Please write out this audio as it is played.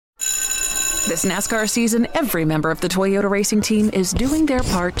This NASCAR season, every member of the Toyota racing team is doing their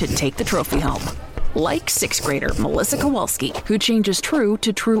part to take the trophy home. Like 6th grader Melissa Kowalski, who changes true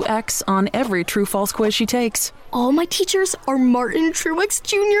to True X on every true-false quiz she takes. All my teachers are Martin Truex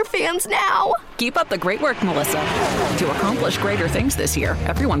Jr. fans now. Keep up the great work, Melissa. To accomplish greater things this year,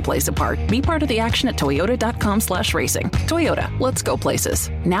 everyone plays a part. Be part of the action at toyota.com/racing. Toyota, let's go places.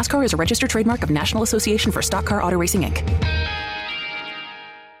 NASCAR is a registered trademark of National Association for Stock Car Auto Racing, Inc.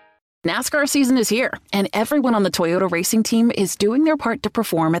 NASCAR season is here, and everyone on the Toyota racing team is doing their part to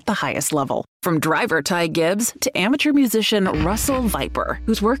perform at the highest level. From driver Ty Gibbs to amateur musician Russell Viper,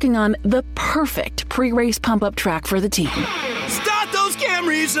 who's working on the perfect pre-race pump-up track for the team. Start those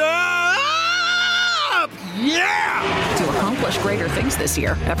Camrys up! Yeah! To accomplish greater things this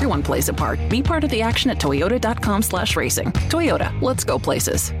year, everyone plays a part. Be part of the action at toyota.com/racing. Toyota, let's go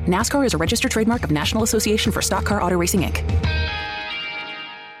places. NASCAR is a registered trademark of National Association for Stock Car Auto Racing, Inc.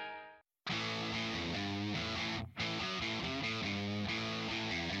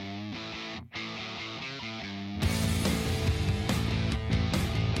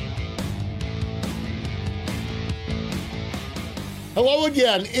 Hello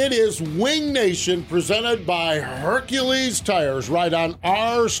again. It is Wing Nation presented by Hercules Tires, right on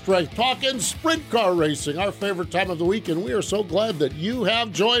our strength. Talking sprint car racing, our favorite time of the week, and we are so glad that you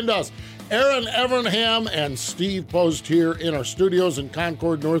have joined us. Aaron Evernham and Steve Post here in our studios in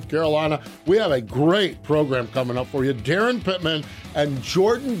Concord, North Carolina. We have a great program coming up for you. Daryn Pittman and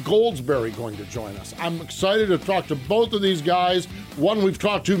Jordan Goldesberry going to join us. I'm excited to talk to both of these guys. One we've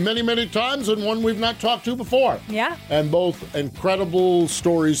talked to many, many times and one we've not talked to before. Yeah. And both incredible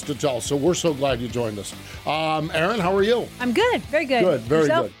stories to tell. So we're so glad you joined us. Aaron, how are you? I'm good. Very good. Good. Very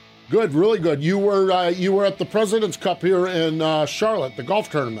Yourself? good. Good, really good. You were at the President's Cup here in Charlotte, the golf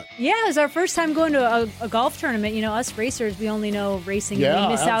tournament. Yeah, it was our first time going to a golf tournament. You know, us racers, we only know racing, and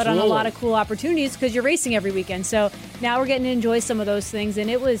we miss out on a lot of cool opportunities because you're racing every weekend. So now we're getting to enjoy some of those things, and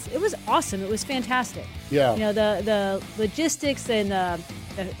it was awesome. It was fantastic. Yeah. You know, the logistics and the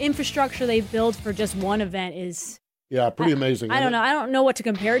infrastructure they built for just one event is. Yeah, pretty amazing. I don't know. I don't know what to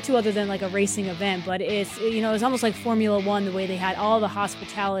compare it to other than like a racing event, but it's almost like Formula One, the way they had all the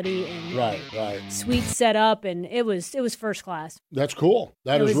hospitality and right suites set up, and it was first class. That's cool.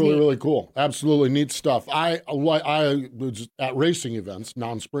 That is really, neat. really cool. Absolutely neat stuff. I was at racing events,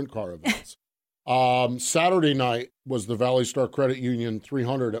 non-sprint car events. Saturday night was the Valley Star Credit Union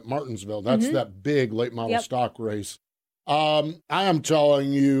 300 at Martinsville. That's that big late model stock race. I am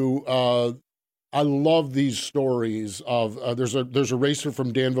telling you, I love these stories of there's a racer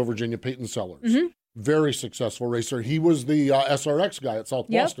from Danville, Virginia, Peyton Sellers. Very successful racer. He was the SRX guy at South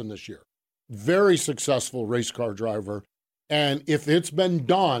Boston this year. Very successful race car driver. And if it's been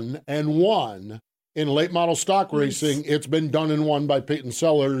done and won in late model stock racing, it's been done and won by Peyton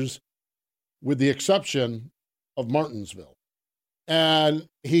Sellers, with the exception of Martinsville. And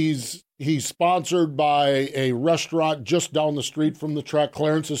he's sponsored by a restaurant just down the street from the track,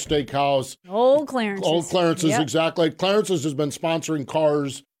 Clarence's Steakhouse. Old Clarence's, exactly. Clarence's has been sponsoring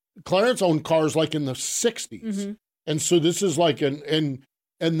cars. Clarence owned cars like in the 60s. And so this is like and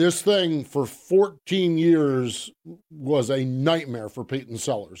this thing for 14 years was a nightmare for Peyton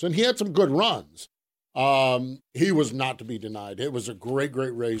Sellers. And he had some good runs. He was not to be denied. It was a great,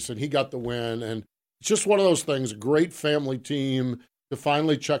 great race, and he got the win. And it's just one of those things, a great family team to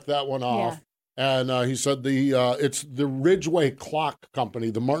finally check that one off. Yeah. And he said it's the Ridgeway Clock Company.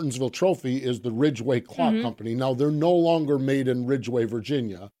 The Martinsville Trophy is the Ridgeway Clock Company. Now, they're no longer made in Ridgeway,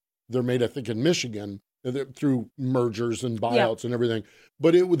 Virginia. They're made, I think, in Michigan through mergers and buyouts and everything.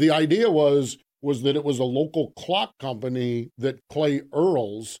 But the idea was that it was a local clock company that Clay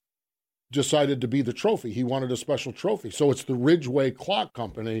Earls decided to be the trophy. He wanted a special trophy. So it's the Ridgeway Clock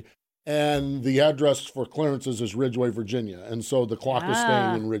Company. And the address for Clarence's is Ridgeway, Virginia. And so the clock is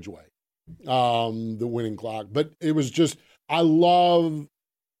staying in Ridgeway, the winning clock. But it was just, I love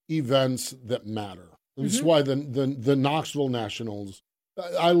events that matter. And this is why the Knoxville Nationals,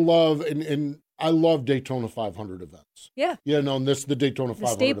 I love, and I love Daytona 500 events. Yeah. You know, and this the Daytona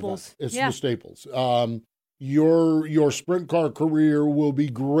 500 staples. Event. It's the staples. Your sprint car career will be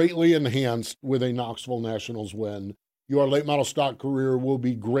greatly enhanced with a Knoxville Nationals win. Your late model stock career will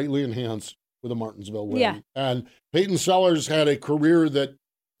be greatly enhanced with a Martinsville win. Yeah. And Peyton Sellers had a career that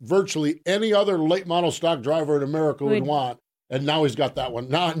virtually any other late model stock driver in America would want. And now he's got that one.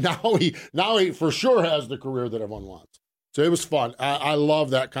 Now he for sure has the career that everyone wants. So it was fun. I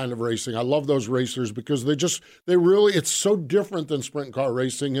love that kind of racing. I love those racers because it's so different than sprint car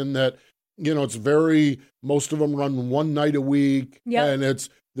racing in that, you know, it's most of them run one night a week. Yep. And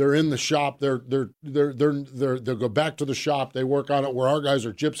They're in the shop. They go back to the shop. They work on it. Where our guys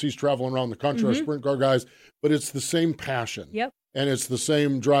are gypsies traveling around the country, our sprint car guys. But it's the same passion. Yep. And it's the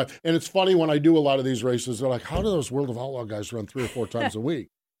same drive. And it's funny when I do a lot of these races, they're like, how do those World of Outlaw guys run 3 or 4 times a week?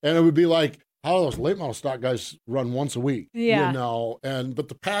 And it would be like, how do those late model stock guys run once a week? Yeah. You know, but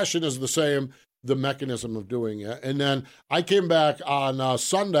the passion is the same, the mechanism of doing it. And then I came back on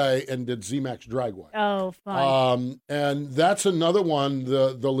Sunday and did ZMAX Dragway. Oh, fun. And that's another one.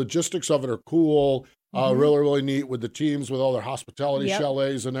 The logistics of it are cool. Really, really neat with the teams, with all their hospitality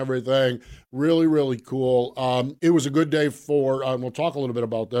chalets and everything. Really, really cool. It was a good day for, we'll talk a little bit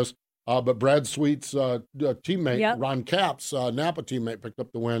about this, but Brad Sweet's teammate, Ron Capps, Napa teammate, picked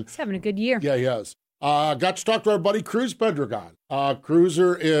up the win. He's having a good year. Yeah, he is. Got to talk to our buddy Cruz Pedregon.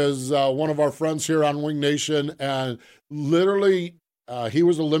 Cruiser is one of our friends here on Wing Nation, and literally he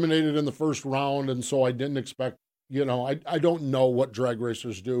was eliminated in the first round, and so I didn't expect, I don't know what drag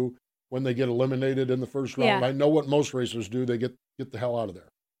racers do when they get eliminated in the first round. I know what most racers do. They get the hell out of there.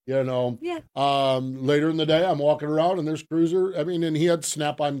 Later in the day, I'm walking around, and there's Cruiser. I mean, and he had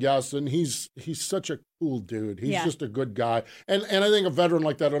Snap-on guests, and he's such a cool dude. He's just a good guy. And I think a veteran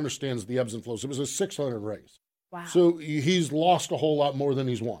like that understands the ebbs and flows. It was a 600 race. Wow. So he's lost a whole lot more than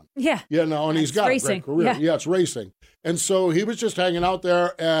he's won. Yeah. And he's got racing. a great career. Yeah, it's racing. And so he was just hanging out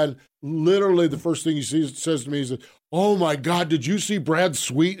there, and literally the first thing he says to me is, oh my God, did you see Brad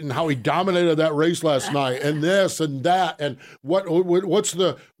Sweet and how he dominated that race last night, and this and that, and what's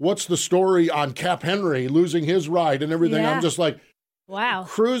the story on Cap Henry losing his ride and everything? I'm just like, wow.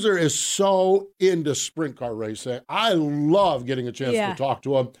 Cruiser is so into sprint car racing. I love getting a chance to talk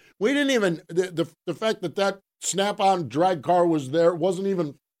to him. We didn't even, the fact that Snap-on drag car was there wasn't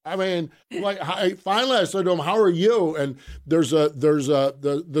even, I mean, finally I said to him, how are you? And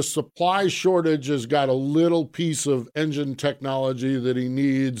the supply shortage has got a little piece of engine technology that he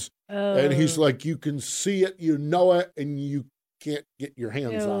needs. And he's like, you can see it, you know it, and you can't get your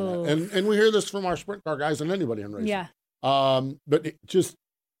hands on it. And we hear this from our sprint car guys and anybody in racing. Yeah. But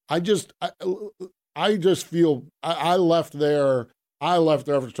I just feel I left there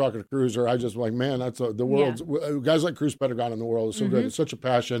after talking to Cruiser. I just like, man, that's the world's guys like Cruz Pedregon in the world is so good. It's such a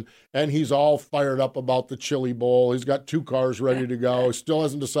passion, and he's all fired up about the Chili Bowl. He's got 2 cars ready to go. He still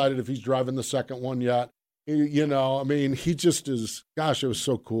hasn't decided if he's driving the second one yet. I mean, he just is. Gosh, it was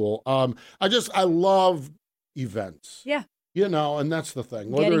so cool. I love events. Yeah. And that's the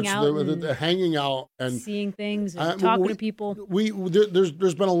thing. Whether it's the hanging out and seeing things and talking to people.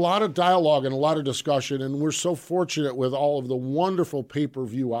 There's been a lot of dialogue and a lot of discussion, and we're so fortunate with all of the wonderful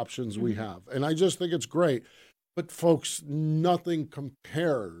pay-per-view options we have. And I just think it's great. But folks, nothing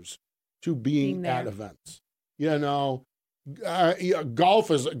compares to being at events. Golf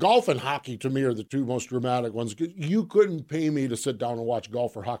and hockey to me are the 2 most dramatic ones. You couldn't pay me to sit down and watch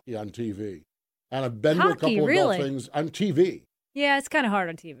golf or hockey on TV. And I've been to a couple of golf things on TV. Yeah, it's kind of hard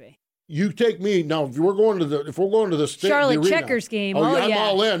on TV. You take me now. If we're going to the state, Charlotte the Checkers game. I'm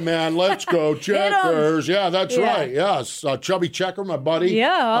all in, man. Let's go Checkers. Yeah, that's right. Yes, Chubby Checker, my buddy.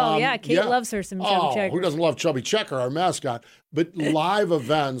 Yeah, Kate loves her some Chubby Checker. Who doesn't love Chubby Checker, our mascot? But live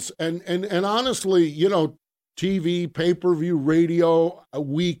events and honestly, TV, pay-per-view, radio,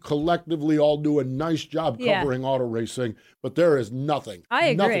 we collectively all do a nice job covering auto racing, but there is nothing. I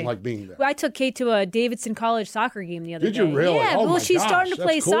agree. Nothing like being there. I took Kate to a Davidson College soccer game the other day. Did you really? Yeah, well, she's starting to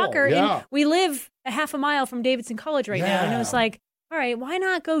play soccer, yeah. and we live a half a mile from Davidson College right now, and it was like, all right, why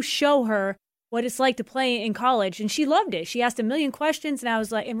not go show her what it's like to play in college? And she loved it. She asked a million questions, and I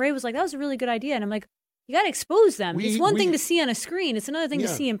was like, and Ray was like, that was a really good idea. And I'm like, you got to expose them. It's one thing to see on a screen. It's another thing to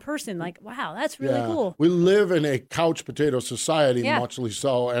see in person. Like, wow, that's really cool. We live in a couch potato society, muchly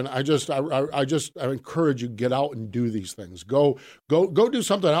so. And I encourage you, get out and do these things. Go do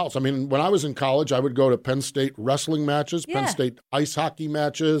something else. I mean, when I was in college, I would go to Penn State wrestling matches, Penn State ice hockey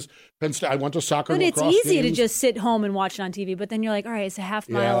matches. Penn State. I went to soccer and lacrosse it's easy games. to just sit home and watch it on TV. But then you're like, all right, it's a half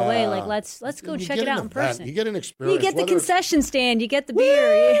mile away. Like, let's go check it out in person. You get an experience. You get the concession stand. You get the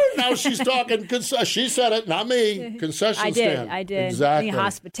beer. Now she's talking. She said it, not me. Concession stand. I did. Exactly.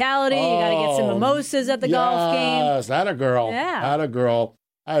 Hospitality. You got to get some mimosas at the golf game. Yes, that a girl. Yeah. That a girl.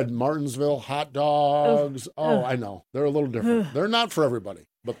 I had Martinsville hot dogs. I know. They're a little different. They're not for everybody,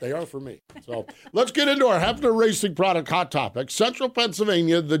 but they are for me. So let's get into our Hefner Racing product hot topic. Central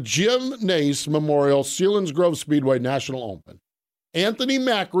Pennsylvania, the Jim Nace Memorial Sealands Grove Speedway National Open. Anthony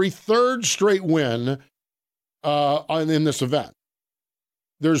Macri, 3rd straight win in this event.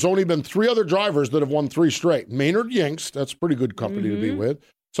 There's only been 3 other drivers that have won 3 straight. Maynard Yanks, that's pretty good company to be with.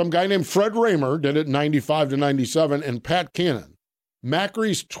 Some guy named Fred Raymer did it 95 to 97, and Pat Cannon.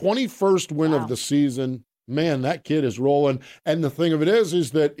 Macri's 21st win of the season, man, that kid is rolling. And the thing of it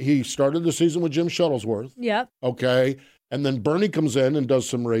is that he started the season with Jim Shuttlesworth. Yep. Okay. And then Bernie comes in and does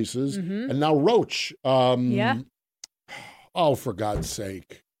some races. And now Roach. Oh, for God's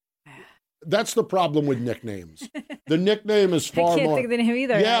sake. That's the problem with nicknames. The nickname is far more. I can't think of the name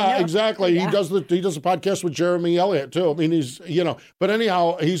either. Yeah, exactly. Yeah. He does a podcast with Jeremy Elliott too. I mean, he's but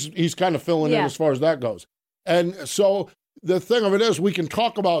anyhow, he's kind of filling in as far as that goes. And so the thing of it is, we can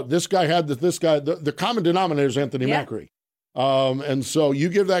talk about this guy had this guy. The common denominator is Anthony Macri. And so you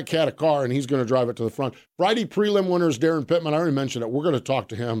give that cat a car, and he's going to drive it to the front. Friday prelim winners, Daryn Pittman. I already mentioned it. We're going to talk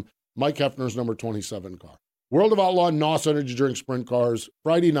to him. Mike Hefner's number 27 car. World of Outlaw NOS Energy Drink Sprint Cars,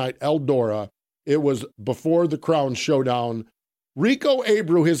 Friday night, Eldora. It was before the Crown Showdown. Rico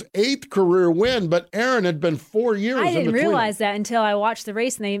Abreu, his 8th career win, but Aaron had been 4 years in between. I didn't realize that until I watched the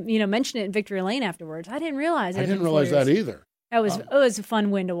race, and they mentioned it in Victory Lane afterwards. I didn't realize it. I didn't realize that either. It was a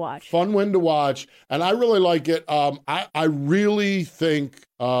fun win to watch. Fun win to watch, and I really like it. I really think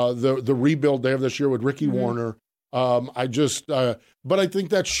the rebuild they have this year with Ricky Warner. But I think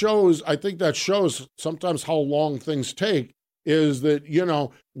that shows. Sometimes how long things take. Is that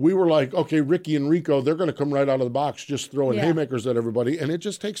we were like, okay, Ricky and Rico, they're going to come right out of the box, just throwing haymakers at everybody, and it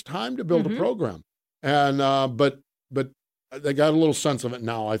just takes time to build a program. And but they got a little sense of it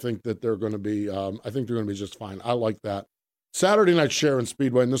now. I think that they're going to be. I think they're going to be just fine. I like that. Saturday night Sharon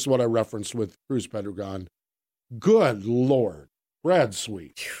Speedway, and this is what I referenced with Cruz Pedregon. Good Lord, Brad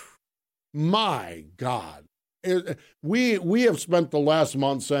Sweet. My God. We have spent the last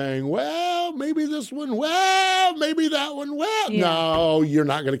month saying, well, maybe this one, well, maybe that one, well. Yeah. No, you're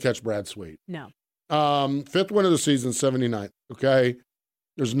not going to catch Brad Sweet. No. 5th win of the season, 79th, okay?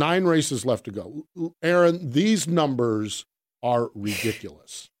 There's 9 races left to go. Aaron, these numbers are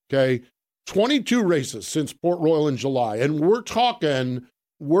ridiculous, okay? 22 races since Port Royal in July, and we're talking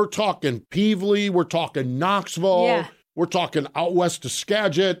Peevely, we're talking Knoxville, we're talking out west to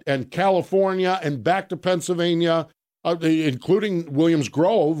Skagit and California and back to Pennsylvania, including Williams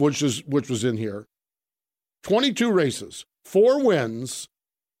Grove, which was in here. 22 races, 4 wins,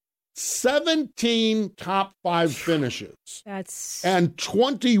 17 top 5 finishes. And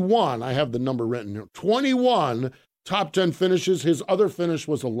 21, I have the number written here, 21 top 10 finishes. His other finish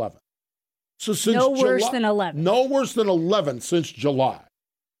was 11. So since no worse than 11. No worse than 11 since July.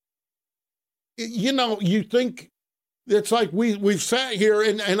 You think it's like we've sat here,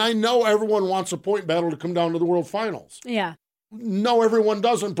 and I know everyone wants a point battle to come down to the World Finals. Yeah. No, everyone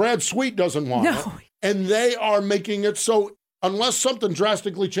doesn't. Brad Sweet doesn't want it. And they are making it so unless something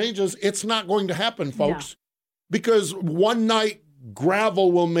drastically changes, it's not going to happen, folks. No. Because one night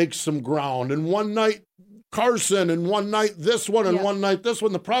gravel will make some ground, and one night Carson, and one night this one, and one night this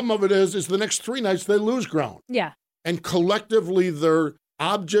one. The problem of it is the next 3 nights they lose ground. Yeah. And collectively, their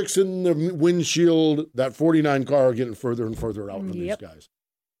objects in the windshield, that 49 car, are getting further and further out from these guys.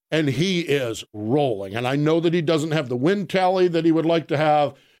 And he is rolling. And I know that he doesn't have the win tally that he would like to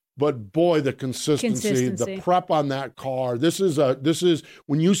have, but boy, the consistency, the prep on that car. This is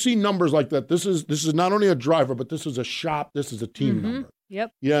when you see numbers like that, this is not only a driver, but this is a shop, this is a team number.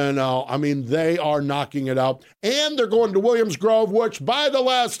 Yep. I mean, they are knocking it out. And they're going to Williams Grove, which by the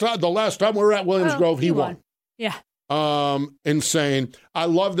last time we were at Williams Grove, he won. Yeah. Insane. I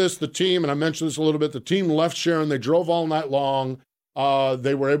love this. The team, and I mentioned this a little bit, the team left Sharon. They drove all night long.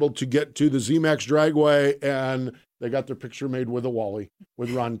 They were able to get to the ZMAX Dragway, and they got their picture made with a Wally,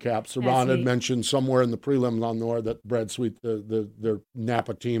 with Ron Capps. So Ron had mentioned somewhere in the prelims on there that Brad Sweet, their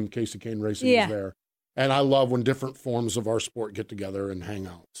Napa team, Casey Kane Racing, is there. And I love when different forms of our sport get together and hang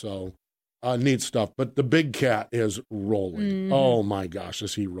out. So neat stuff. But the big cat is rolling. Oh, my gosh,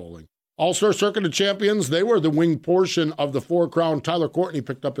 is he rolling. All-Star Circuit of Champions, they were the wing portion of the Four Crown. Tyler Courtney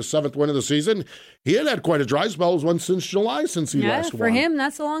picked up his 7th win of the season. He had quite a dry spell. It was one since July since he last won. For him,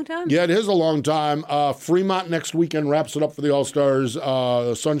 that's a long time. Yeah, it is a long time. Fremont next weekend wraps it up for the All-Stars.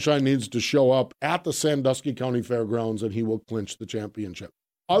 Sunshine needs to show up at the Sandusky County Fairgrounds, and he will clinch the championship.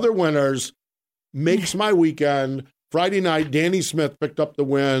 Other winners, makes my weekend. Friday night, Danny Smith picked up the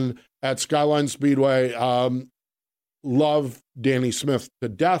win at Skyline Speedway. Love Danny Smith to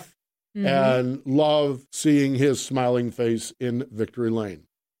death. And love seeing his smiling face in Victory Lane.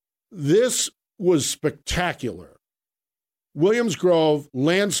 This was spectacular. Williams Grove,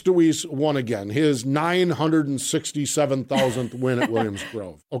 Lance Deweese won again, his 967,000th win at Williams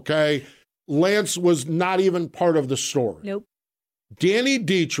Grove, okay? Lance was not even part of the story. Nope. Danny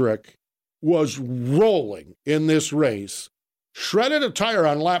Dietrich was rolling in this race, shredded a tire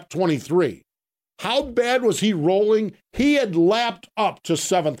on lap 23. How bad was he rolling? He had lapped up to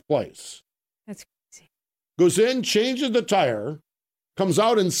 7th place. That's crazy. Goes in, changes the tire, comes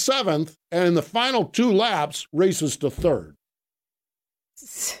out in 7th, and in the final 2 laps, races to 3rd.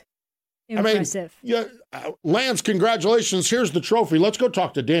 Impressive. I mean, Lance, congratulations. Here's the trophy. Let's go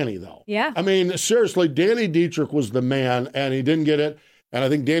talk to Danny, though. Yeah. I mean, seriously, Danny Dietrich was the man, and he didn't get it. And I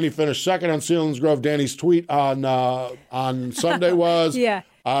think Danny finished 2nd on Selinsgrove. Danny's tweet on Sunday was, yeah.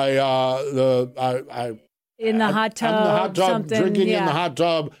 In the hot tub, drinking in the hot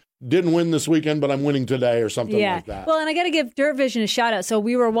tub. Didn't win this weekend, but I'm winning today or something like that. Well, and I got to give Dirt Vision a shout out. So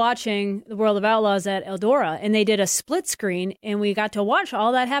we were watching The World of Outlaws at Eldora, and they did a split screen, and we got to watch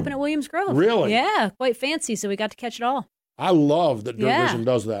all that happen at Williams Grove. Really? Yeah, quite fancy. So we got to catch it all. I love that Dirt Vision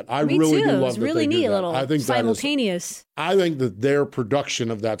does that. I Me really too. do love It's that really they neat, do that. little I think simultaneous. I think that their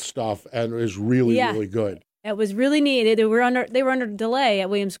production of that stuff is really, really good. It was really neat. They were under delay at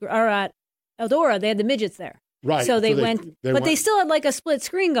Williams or at Eldora. They had the midgets there. Right. So they went, but they still had like a split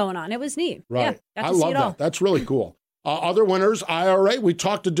screen going on. It was neat. Right. Yeah, I love that. That's really cool. Other winners, IRA. We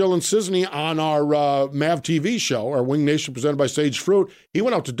talked to Dylan Cisney on our MAV TV show, our Wing Nation presented by Sage Fruit. He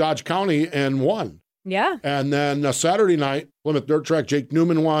went out to Dodge County and won. Yeah. And then Saturday night, Plymouth Dirt Track, Jake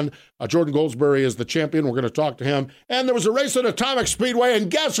Newman won. Jordan Goldesberry is the champion. We're going to talk to him. And there was a race at Atomic Speedway, and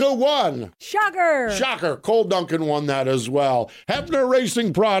guess who won? Shocker. Cole Duncan won that as well. Hefner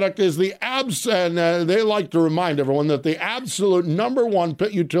Racing product is the and they like to remind everyone that the absolute #1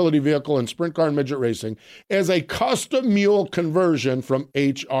 pit utility vehicle in sprint car and midget racing is a custom mule conversion from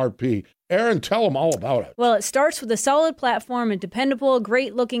HRP. Aaron, tell them all about it. Well, it starts with a solid platform and dependable,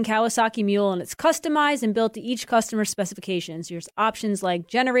 great-looking Kawasaki mule, and it's customized and built to each customer's specifications. There's options like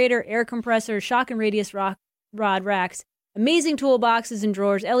generator, air compressor, shock and radius rod racks, amazing toolboxes and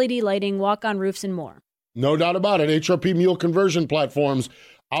drawers, LED lighting, walk-on roofs, and more. No doubt about it. HRP mule conversion platforms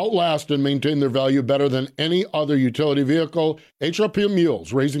outlast and maintain their value better than any other utility vehicle. HRP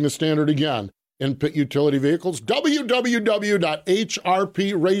mules, raising the standard again in pit utility vehicles.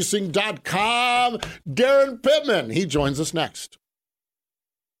 www.hrpracing.com. Daryn Pittman, he joins us next.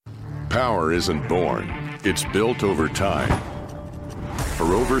 Power isn't born, it's built over time.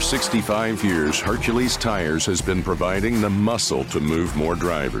 For over 65 years, Hercules Tires has been providing the muscle to move more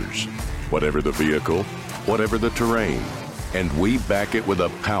drivers. Whatever the vehicle, whatever the terrain. And we back it with a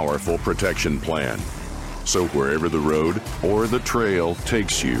powerful protection plan. So wherever the road or the trail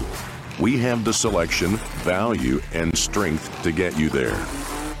takes you, we have the selection, value, and strength to get you there.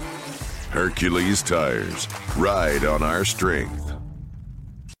 Hercules Tires. Ride on our strength.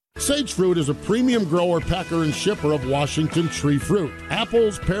 Sage Fruit is a premium grower, packer, and shipper of Washington tree fruit.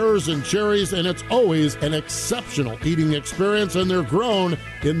 Apples, pears, and cherries, and it's always an exceptional eating experience, and they're grown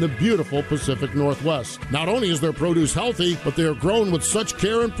in the beautiful Pacific Northwest. Not only is their produce healthy, but they are grown with such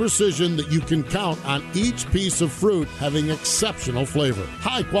care and precision that you can count on each piece of fruit having exceptional flavor.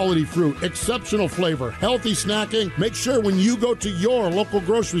 High-quality fruit, exceptional flavor, healthy snacking. Make sure when you go to your local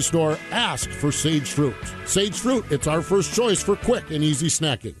grocery store, ask for Sage Fruit. Sage Fruit, it's our first choice for quick and easy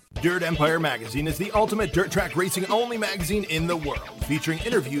snacking. Dirt Empire Magazine is the ultimate dirt track racing only magazine in the world, featuring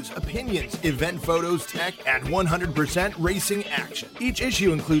interviews, opinions, event photos, tech, and 100% racing action. Each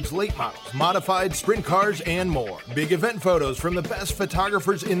issue includes late models, modified sprint cars, and more. Big event photos from the best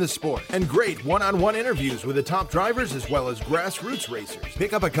photographers in the sport, and great one-on-one interviews with the top drivers as well as grassroots racers.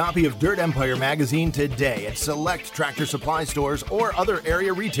 Pick up a copy of Dirt Empire Magazine today at select Tractor Supply stores or other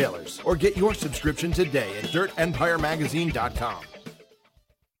area retailers, or get your subscription today at dirtempiremagazine.com.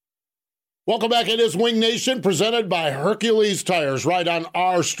 Welcome back. It is Wing Nation, presented by Hercules Tires. Right on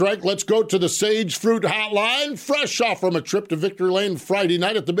our strike. Let's go to the Sage Fruit Hotline. Fresh off from a trip to Victory Lane Friday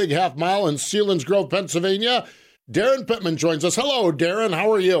night at the Big Half Mile in Selinsgrove, Pennsylvania. Daryn Pittman joins us. Hello, Daryn.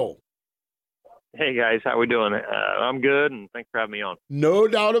 How are you? Hey, guys. How we doing? I'm good, and thanks for having me on. No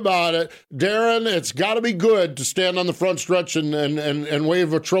doubt about it. Daryn, it's got to be good to stand on the front stretch and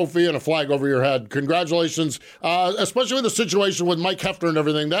wave a trophy and a flag over your head. Congratulations, especially with the situation with Mike Hefner and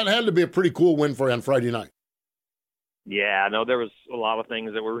everything. That had to be a pretty cool win for you on Friday night. Yeah, no, there was a lot of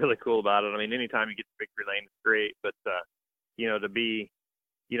things that were really cool about it. I mean, anytime you get to Victory Lane, it's great. But,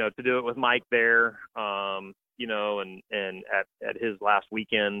 to do it with Mike there, and at his last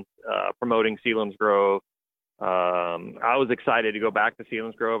weekend promoting Selinsgrove. I was excited to go back to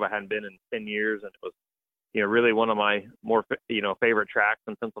Selinsgrove. I hadn't been in 10 years, and it was, really one of my more, favorite tracks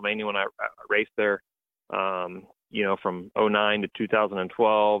in Pennsylvania when I raced there, from 2009 to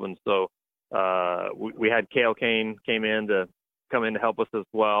 2012. And so we had Cale Kane come in to help us as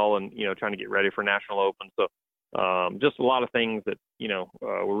well, and, trying to get ready for National Open. So just a lot of things that,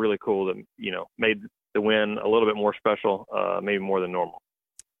 were really cool that, made the win a little bit more special, maybe more than normal.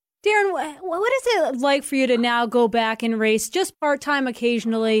 Daryn, what is it like for you to now go back and race just part-time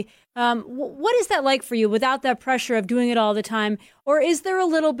occasionally? What is that like for you without that pressure of doing it all the time? Or is there a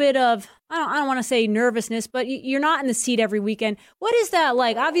little bit of, I don't want to say nervousness, but you're not in the seat every weekend. What is that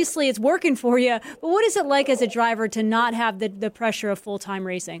like? Obviously, it's working for you, but what is it like as a driver to not have the pressure of full-time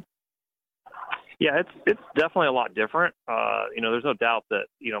racing? Yeah, it's definitely a lot different. There's no doubt that,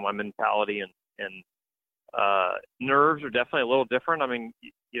 my mentality and nerves are definitely a little different. I mean,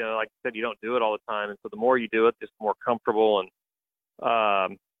 like I said, you don't do it all the time. And so the more you do it, just more comfortable. And,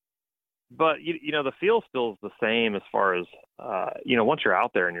 but the feel still is the same as far as, once you're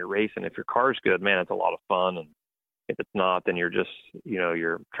out there and you're racing, if your car's good, man, it's a lot of fun. And if it's not, then you're just,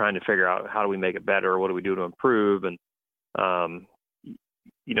 you're trying to figure out how do we make it better? What do we do to improve? And,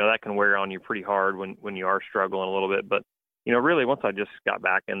 that can wear on you pretty hard when you are struggling a little bit. But, really once I just got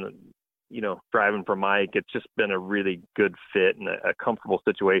back in driving for Mike, it's just been a really good fit and a comfortable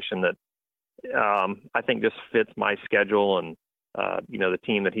situation that I think just fits my schedule and, the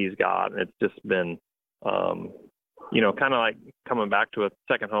team that he's got. And it's just been, kind of like coming back to a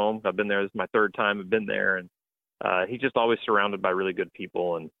second home. I've been there. This is my third time I've been there. And he's just always surrounded by really good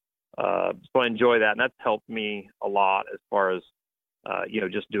people. And so I enjoy that. And that's helped me a lot as far as,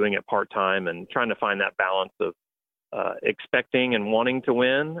 just doing it part-time and trying to find that balance of expecting and wanting to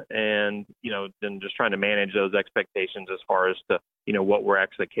win and, then just trying to manage those expectations as far as to, what we're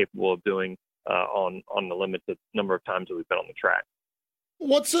actually capable of doing on the limited number of times that we've been on the track.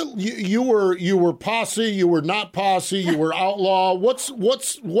 What's it? You were posse, you were not posse, you were outlaw. What's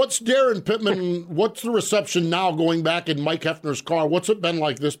Daryn Pittman? What's the reception now going back in Mike Hefner's car? What's it been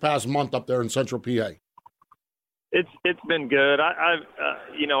like this past month up there in Central PA? It's been good. I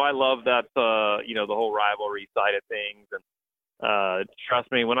love that, the whole rivalry side of things. And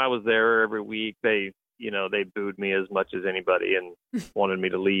trust me, when I was there every week, they booed me as much as anybody and wanted me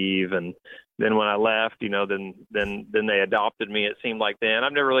to leave. And then when I left, then they adopted me. It seemed like then.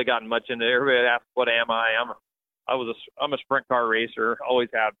 I've never really gotten much into it. Everybody asked, what am I? I'm a sprint car racer, always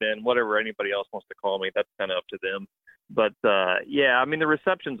have been. Whatever anybody else wants to call me, that's kind of up to them. But, the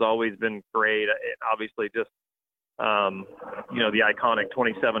reception's always been great. Obviously, just the iconic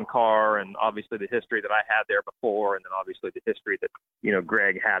 27 car and obviously the history that I had there before. And then obviously the history that,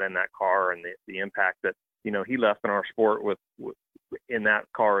 Greg had in that car and the impact that, he left in our sport with in that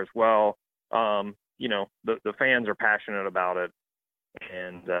car as well. The fans are passionate about it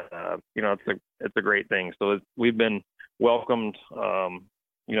and, it's a great thing. So we've been welcomed. A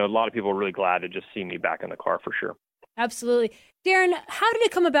lot of people are really glad to just see me back in the car for sure. Absolutely. Daryn, how did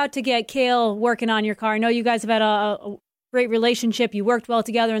it come about to get Cale working on your car? I know you guys have had a great relationship. You worked well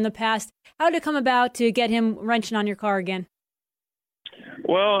together in the past. How did it come about to get him wrenching on your car again?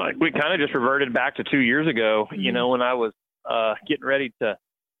 Well, we kind of just reverted back to 2 years ago, when I was getting ready to,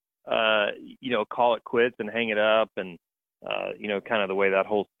 call it quits and hang it up and, kind of the way that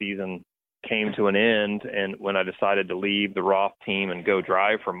whole season came to an end. And when I decided to leave the Roth team and go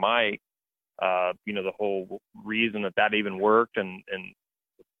drive for Mike, the whole reason that even worked and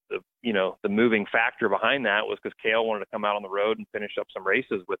the moving factor behind that was because Cale wanted to come out on the road and finish up some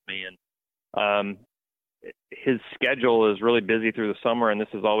races with me. And his schedule is really busy through the summer, and this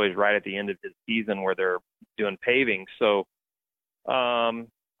is always right at the end of his season where they're doing paving. So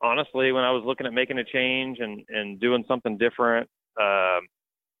honestly, when I was looking at making a change and doing something different,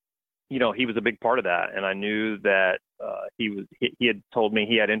 he was a big part of that. And I knew that he had told me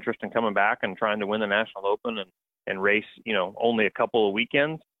he had interest in coming back and trying to win the National Open and race, only a couple of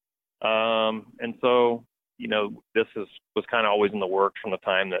weekends. And so, this was kind of always in the works from the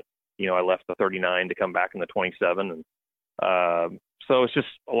time that, I left the 39 to come back in the 27. And so it's just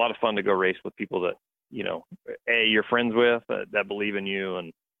a lot of fun to go race with people that, you're friends with, that believe in you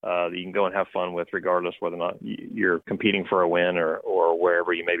and that you can go and have fun with regardless whether or not you're competing for a win or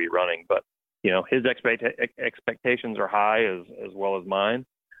wherever you may be running. But, his expectations are high as well as mine.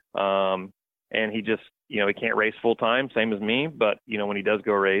 And he just, he can't race full time, same as me. But, when he does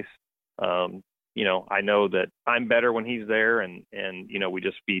go race, I know that I'm better when he's there and we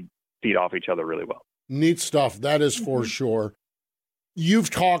just feed off each other really well. Neat stuff. That is for sure.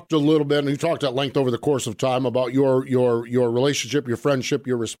 You've talked a little bit, and you talked at length over the course of time about your relationship, your friendship,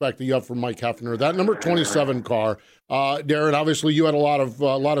 your respect that you have for Mike Hefner. That number 27 car, Daryn, obviously you had a lot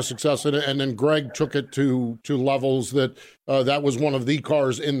of success in it, and then Greg took it to levels that that was one of the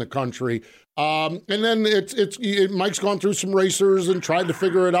cars in the country. And then Mike's gone through some racers and tried to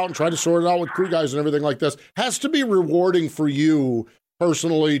figure it out and tried to sort it out with crew guys and everything like this. Has to be rewarding for you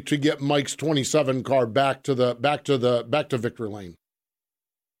personally to get Mike's 27 car back to victory lane.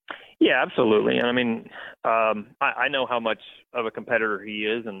 Yeah, absolutely. And I mean, I know how much of a competitor he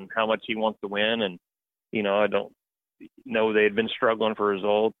is and how much he wants to win. And, I don't know they had been struggling for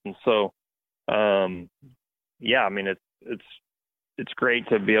results. And so, yeah, I mean, it's great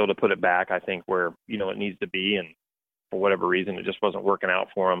to be able to put it back, I think, where, it needs to be. And for whatever reason, it just wasn't working out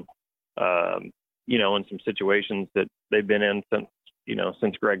for him, in some situations that they've been in since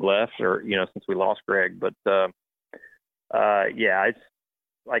Greg left or, since we lost Greg. But, yeah, it's,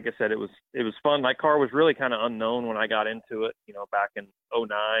 like I said, it was fun. My car was really kind of unknown when I got into it, back in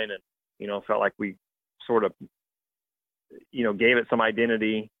 2009, and, felt like we sort of, gave it some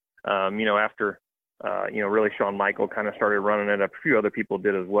identity, after, really Shawn Michael kind of started running it. A few other people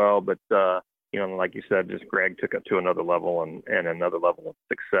did as well, but, like you said, just Greg took it to another level and another level of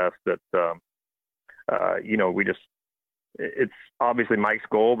success that, it's obviously Mike's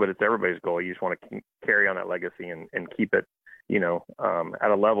goal, but it's everybody's goal. You just want to carry on that legacy and keep it,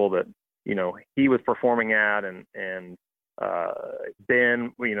 at a level that, he was performing at and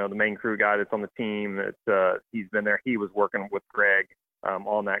Ben, the main crew guy that's on the team that, he's been there. He was working with Greg,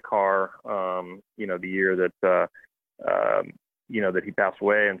 on that car, the year that, that he passed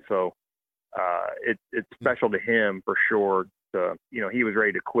away. And so, it's special to him for sure. He was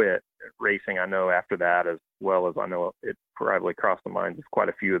ready to quit racing, I know, after that, as well as I know it probably crossed the minds of quite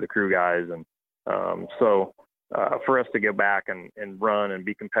a few of the crew guys. And for us to go back and run and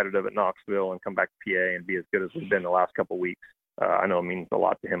be competitive at Knoxville and come back to PA and be as good as we've been the last couple of weeks, I know it means a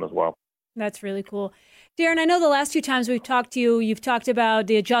lot to him as well. That's really cool. Daryn, I know the last few times we've talked to you, you've talked about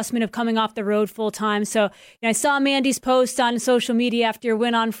the adjustment of coming off the road full time. So I saw Mandy's post on social media after your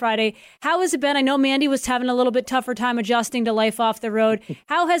win on Friday. How has it been? I know Mandy was having a little bit tougher time adjusting to life off the road.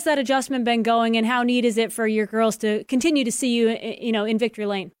 How has that adjustment been going, and how neat is it for your girls to continue to see you, in victory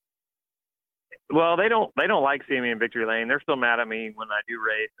lane? Well, they don't like seeing me in victory lane. They're still mad at me when I do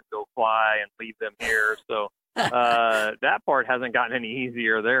race and go fly and leave them here. So that part hasn't gotten any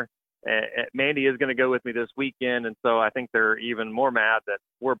easier. Mandy is going to go with me this weekend, and so I think they're even more mad that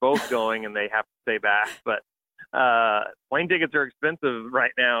we're both going and they have to stay back. But plane tickets are expensive right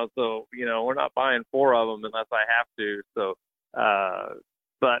now, so we're not buying 4 of them unless I have to. So,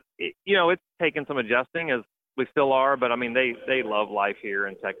 but it's taken some adjusting, as we still are. But I mean, they love life here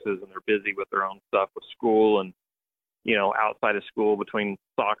in Texas, and they're busy with their own stuff with school and outside of school between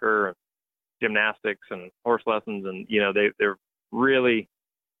soccer and gymnastics and horse lessons, and they're really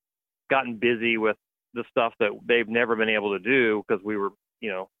gotten busy with the stuff that they've never been able to do because we were,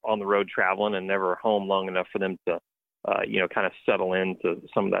 on the road traveling and never home long enough for them to, kind of settle into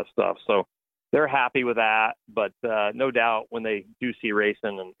some of that stuff. So they're happy with that. But no doubt when they do see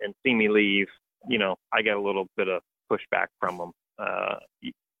racing and see me leave, I get a little bit of pushback from them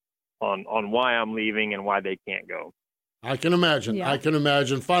on why I'm leaving and why they can't go. I can imagine. Yeah. I can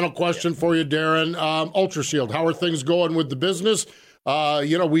imagine. Final question for you, Daryn. Ultra Shield, how are things going with the business?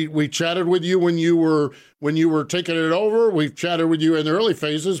 We chatted with you when you were taking it over. We've chatted with you in the early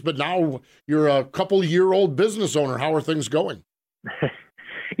phases, but now you're a couple-year-old business owner. How are things going?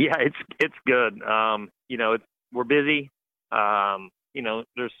 Yeah, it's good. We're busy.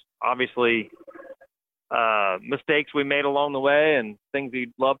 There's obviously mistakes we made along the way and things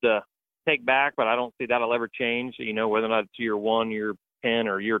we'd love to take back, but I don't see that'll ever change. Whether or not it's year 1, year 10,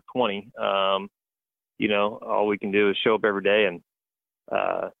 or year 20. All we can do is show up every day and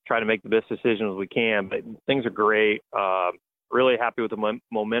try to make the best decisions we can. But things are great. Really happy with the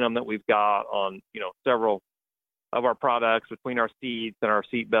momentum that we've got on, several of our products between our seats and our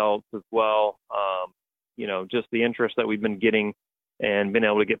seat belts as well. Just the interest that we've been getting and been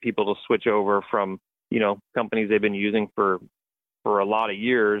able to get people to switch over from, companies they've been using for a lot of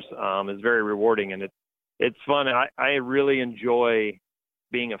years is very rewarding. And it's fun. I really enjoy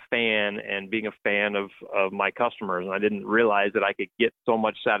being a fan and being a fan of my customers. And I didn't realize that I could get so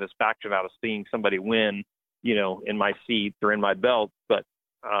much satisfaction out of seeing somebody win, in my seats or in my belt. But,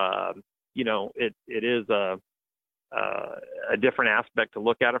 it is a different aspect to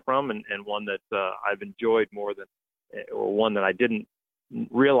look at it from, and one that I've enjoyed more than, or one that I didn't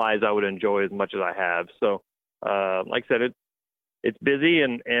realize I would enjoy as much as I have. So, like I said, it's busy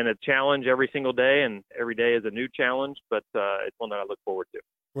and a challenge every single day, and every day is a new challenge, but it's one that I look forward to.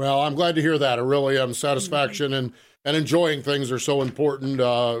 Well, I'm glad to hear that. I really am. Satisfaction and enjoying things are so important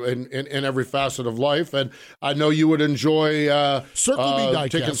in every facet of life. And I know you would enjoy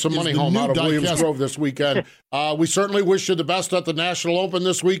taking some money home out of Williams Grove this weekend. We certainly wish you the best at the National Open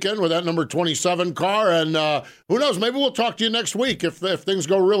this weekend with that number 27 car. And who knows, maybe we'll talk to you next week if things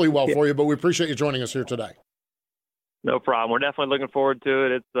go really well for you. But we appreciate you joining us here today. No problem. We're definitely looking forward to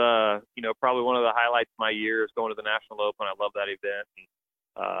it. It's, probably one of the highlights of my year is going to the National Open. I love that event. And,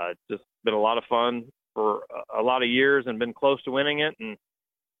 just been a lot of fun for a lot of years and been close to winning it. And,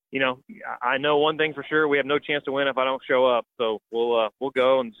 I know one thing for sure, we have no chance to win if I don't show up. So we'll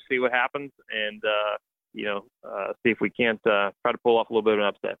go and see what happens and, see if we can't try to pull off a little bit of an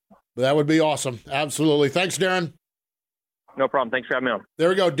upset. That would be awesome. Absolutely. Thanks, Daryn. No problem. Thanks for having me on. There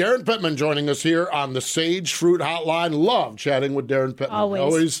we go. Daryn Pittman joining us here on the Sage Fruit Hotline. Love chatting with Daryn Pittman.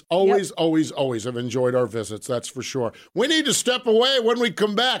 Always have enjoyed our visits, that's for sure. We need to step away. When we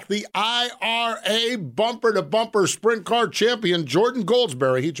come back, the IRA bumper-to-bumper sprint car champion, Jordan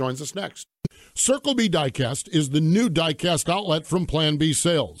Goldesberry, he joins us next. Circle B Diecast is the new diecast outlet from Plan B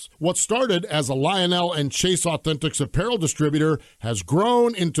Sales. What started as a Lionel and Chase Authentics apparel distributor has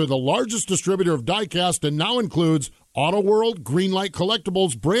grown into the largest distributor of diecast and now includes Auto World, Greenlight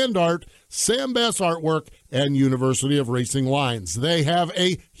Collectibles, Brand Art, Sam Bass Artwork, and University of Racing Lines. They have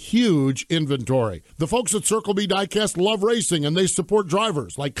a huge inventory. The folks at Circle B Diecast love racing, and they support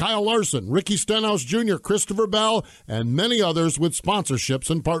drivers like Kyle Larson, Ricky Stenhouse Jr., Christopher Bell, and many others with sponsorships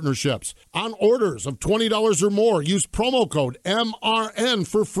and partnerships. On orders of $20 or more, use promo code MRN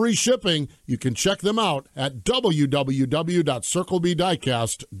for free shipping. You can check them out at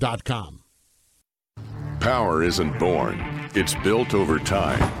www.circlebdiecast.com. Power isn't born, it's built over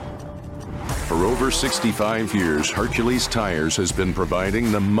time. For over 65 years, Hercules Tires has been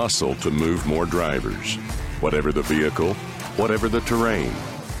providing the muscle to move more drivers. Whatever the vehicle, whatever the terrain,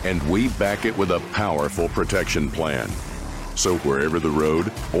 and we back it with a powerful protection plan. So wherever the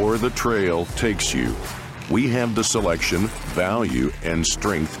road or the trail takes you, we have the selection, value, and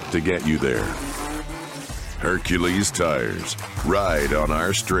strength to get you there. Hercules Tires, ride on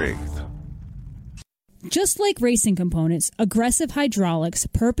our strength. Just like racing components, Aggressive Hydraulics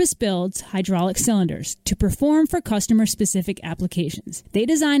purpose-builds hydraulic cylinders to perform for customer-specific applications. They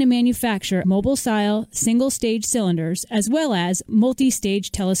design and manufacture mobile-style, single-stage cylinders as well as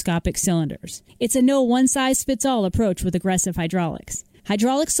multi-stage telescopic cylinders. It's a no one-size-fits-all approach with Aggressive Hydraulics.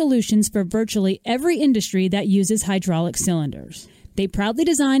 Hydraulic solutions for virtually every industry that uses hydraulic cylinders. They proudly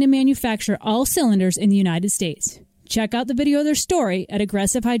design and manufacture all cylinders in the United States. Check out the video of their story at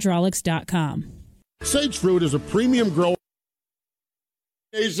aggressivehydraulics.com. Sage Fruit is a premium grower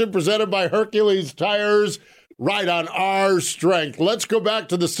presented by Hercules Tires. Right on our strength. Let's go back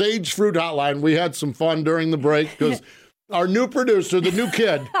to the Sage Fruit Hotline. We had some fun during the break because our new producer, the new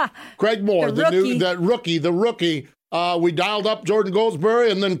kid, Craig Moore, the rookie. We dialed up Jordan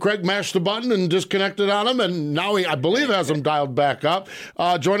Goldesberry, and then Craig mashed the button and disconnected on him, and now he, I believe, has him dialed back up.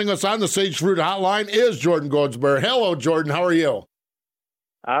 Joining us on the Sage Fruit Hotline is Jordan Goldesberry. Hello, Jordan. How are you?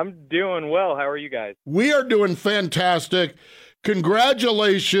 I'm doing well. How are you guys? We are doing fantastic.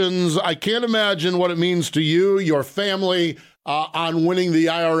 Congratulations. I can't imagine what it means to you, your family, on winning the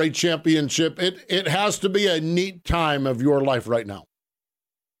IRA championship. It has to be a neat time of your life right now.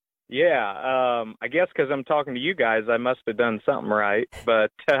 Yeah, I guess because I'm talking to you guys, I must have done something right.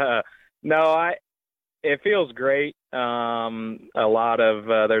 But no, it feels great. There's a lot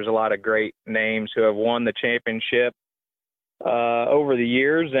of great names who have won the championship over the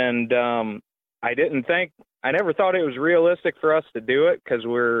years, and I never thought it was realistic for us to do it because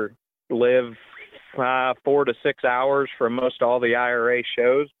we live 4 to 6 hours from most all the IRA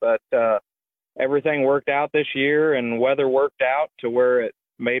shows, but everything worked out this year, and weather worked out to where it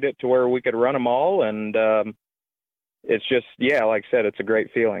made it to where we could run them all, and it's just, like I said, it's a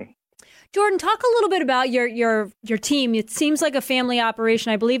great feeling. Jordan, talk a little bit about your team. It seems like a family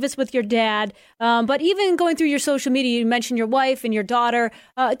operation. I believe it's with your dad. But even going through your social media, you mentioned your wife and your daughter.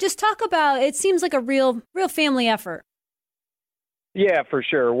 Just talk about, it seems like a real family effort. Yeah, for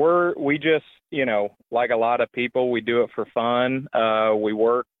sure. We just, like a lot of people, we do it for fun. We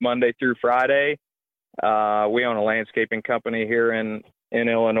work Monday through Friday. We own a landscaping company here in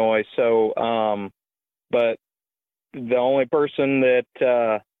Illinois. So, but the only person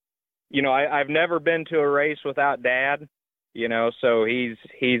that, I've never been to a race without Dad, so he's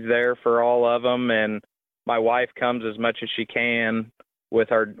there for all of them. And my wife comes as much as she can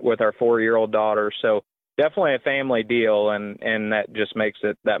with our 4-year-old daughter. So definitely a family deal. And that just makes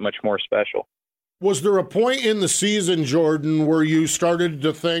it that much more special. Was there a point in the season, Jordan, where you started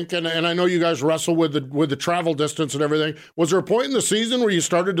to think, and I know you guys wrestle with the travel distance and everything, was there a point in the season where you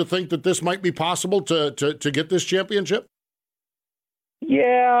started to think that this might be possible to get this championship?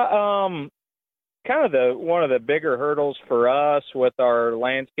 Yeah, kind of one of the bigger hurdles for us with our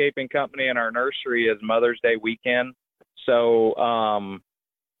landscaping company and our nursery is Mother's Day weekend. So,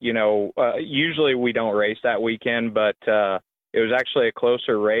 usually we don't race that weekend, but it was actually a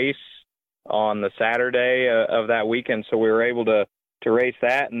closer race on the Saturday of that weekend, so we were able to race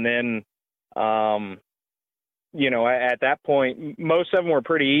that. And then at that point, most of them were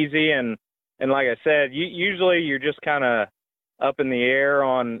pretty easy. And like I said, usually you're just kind of up in the air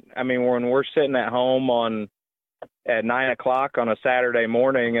when we're sitting at home at 9 o'clock on a Saturday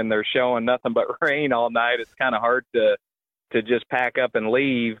morning and they're showing nothing but rain all night, it's kind of hard to just pack up and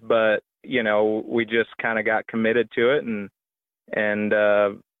leave. But, we just kind of got committed to it and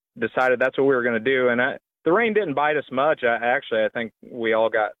decided that's what we were going to do. And the rain didn't bite us much. I think we all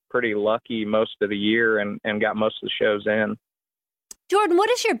got pretty lucky most of the year and got most of the shows in. Jordan, what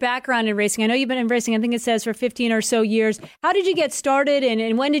is your background in racing? I know you've been in racing, I think it says, for 15 or so years. How did you get started,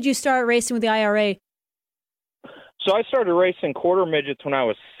 and when did you start racing with the IRA? So I started racing quarter midgets when I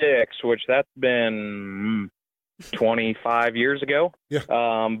was 6, which that's been 25 years ago. Yeah.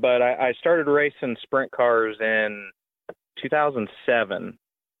 But I started racing sprint cars in 2007.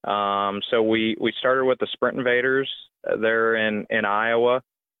 So we started with the Sprint Invaders there in Iowa,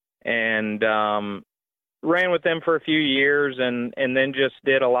 and ran with them for a few years, and then just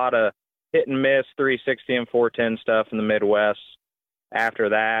did a lot of hit and miss 360 and 410 stuff in the Midwest after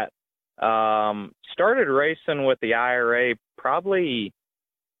that. Started racing with the IRA probably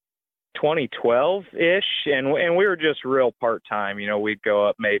 2012-ish, and we were just real part-time. We'd go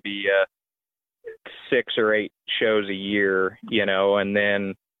up maybe 6 or 8 shows a year, and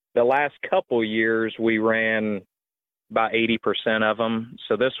then the last couple years we ran about 80% of them.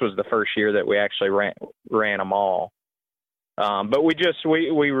 So this was the first year that we actually ran them all. But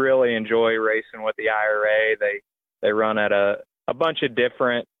we really enjoy racing with the IRA. They run at a bunch of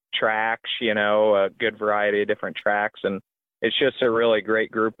different tracks, a good variety of different tracks, and it's just a really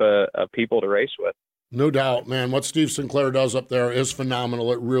great group of people to race with. No doubt, man. What Steve Sinclair does up there is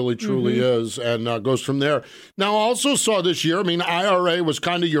phenomenal. It really, truly is, and goes from there. Now, I also saw this year, IRA was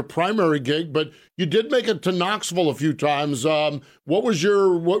kind of your primary gig, but you did make it to Knoxville a few times. What was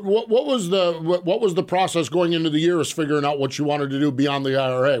the process going into the year as figuring out what you wanted to do beyond the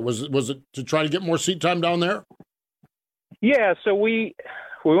IRA? Was it to try to get more seat time down there? Yeah, so we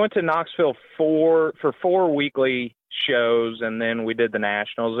went to Knoxville for 4 weekly shows, and then we did the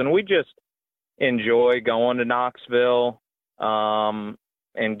Nationals, and we just enjoy going to Knoxville and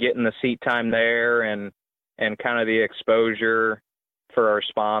getting the seat time there and kind of the exposure for our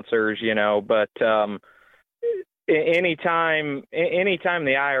sponsors, but anytime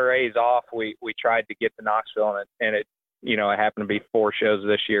the IRA is off, we tried to get to Knoxville, and it happened to be 4 shows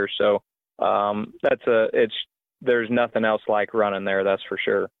this year, so there's nothing else like running there, that's for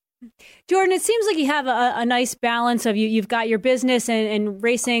sure. Jordan, it seems like you have a nice balance of you've got your business and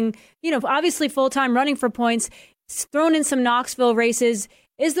racing, obviously full-time running for points, thrown in some Knoxville races.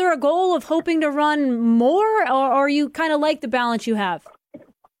 Is there a goal of hoping to run more, or you kind of like the balance you have?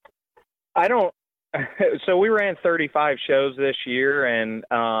 I don't. So we ran 35 shows this year, and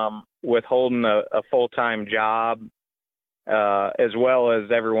with holding a full-time job, as well as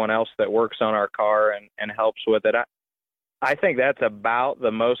everyone else that works on our car and helps with it, I think that's about the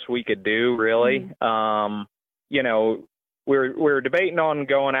most we could do, really. We're debating on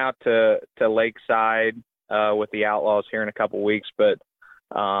going out to Lakeside with the Outlaws here in a couple weeks, but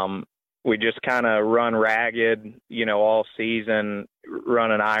we just kind of run ragged, all season,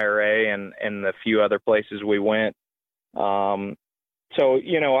 run an IRA and the few other places we went. I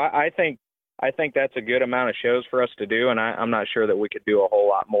think that's a good amount of shows for us to do, and I'm not sure that we could do a whole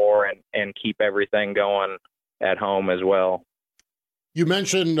lot more and keep everything going at home as well. You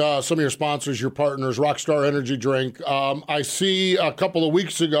mentioned some of your sponsors, your partners, Rockstar Energy Drink. I see a couple of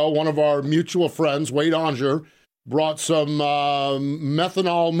weeks ago, one of our mutual friends, Wade Onger, brought some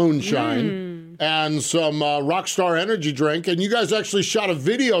methanol moonshine and some Rockstar Energy Drink, and you guys actually shot a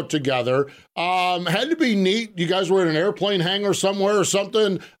video together. Had to be neat. You guys were in an airplane hangar somewhere or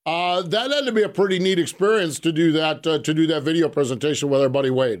something. That had to be a pretty neat experience to do that video presentation with our buddy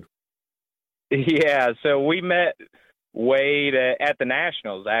Wade. Yeah, so we met Wade at the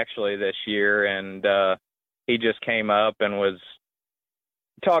Nationals actually this year, and he just came up and was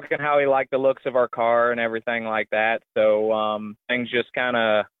talking how he liked the looks of our car and everything like that. So things just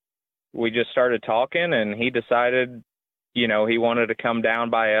we just started talking, and he decided, he wanted to come down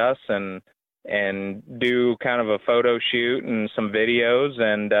by us and do kind of a photo shoot and some videos,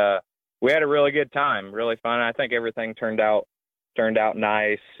 and we had a really good time, really fun. I think everything turned out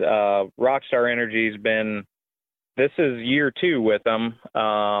nice. Rockstar Energy's this is year 2 with them.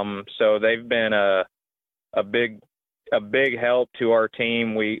 So they've been a big help to our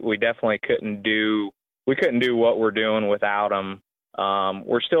team. We definitely couldn't do what we're doing without them.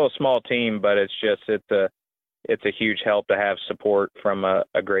 We're still a small team, but it's a huge help to have support from a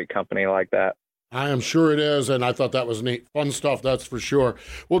great company like that. I am sure it is, and I thought that was neat. Fun stuff, that's for sure.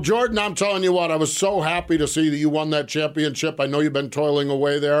 Well, Jordan, I'm telling you what, I was so happy to see that you won that championship. I know you've been toiling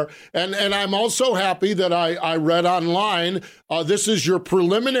away there. And I'm also happy that I read online, this is your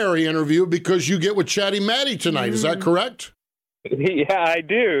preliminary interview because you get with Chatty Matty tonight. Is that correct? Yeah, I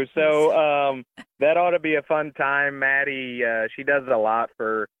do. So that ought to be a fun time. Maddie, she does a lot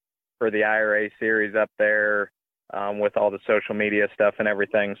for the IRA series up there with all the social media stuff and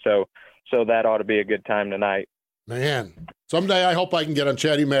everything. So that ought to be a good time tonight. Man, someday I hope I can get on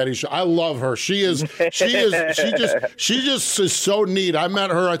Chatty Matty's show. I love her. She just is so neat. I met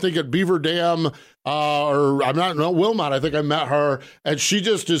her, I think, at Beaver Dam, Wilmot. I think I met her, and she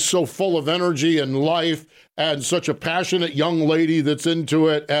just is so full of energy and life, and such a passionate young lady that's into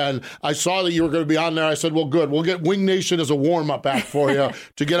it. And I saw that you were going to be on there. I said, well, good. We'll get Wing Nation as a warm-up act for you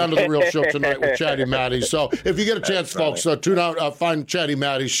to get onto the real show tonight with Chatty Matty. So if you get a chance, folks, tune out, find Chatty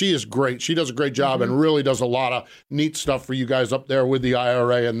Matty. She is great. She does a great job and really does a lot of neat stuff for you guys up there with the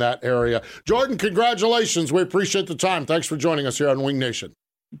IRA in that area. Jordan, congratulations. We appreciate the time. Thanks for joining us here on Wing Nation.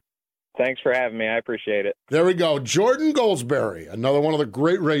 Thanks for having me. I appreciate it. There we go. Jordan Goldesberry, another one of the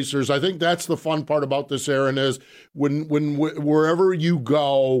great racers. I think that's the fun part about this, Aaron, is wherever you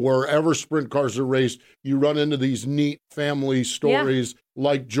go, wherever sprint cars are raced, you run into these neat family stories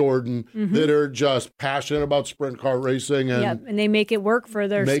like Jordan that are just passionate about sprint car racing. And they make it work for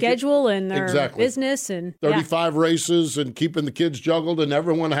their schedule and their business. And 35 races and keeping the kids juggled and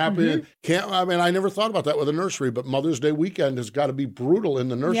everyone happy. I never thought about that with a nursery, but Mother's Day weekend has got to be brutal in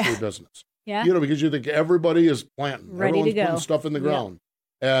the nursery business. Yeah. Because you think everybody is planting. Ready to go. Putting stuff in the ground.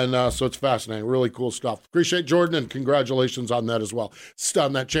 And so it's fascinating. Really cool stuff. Appreciate Jordan, and congratulations on that as well.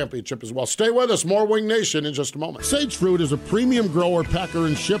 On that championship as well. Stay with us. More Wing Nation in just a moment. Sage Fruit is a premium grower, packer,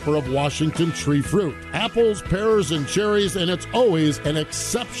 and shipper of Washington tree fruit. Apples, pears, and cherries, and it's always an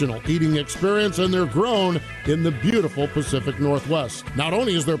exceptional eating experience, and they're grown in the beautiful Pacific Northwest. Not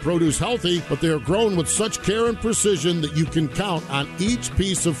only is their produce healthy, but they are grown with such care and precision that you can count on each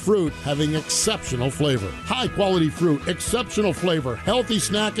piece of fruit having exceptional flavor. High-quality fruit, exceptional flavor, healthy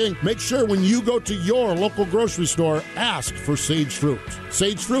snacking. Make sure when you go to your local grocery store, ask for Sage Fruit.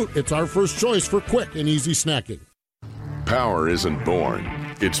 Sage Fruit, it's our first choice for quick and easy snacking. Power isn't born,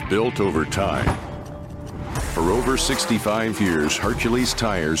 it's built over time. For over 65 years, Hercules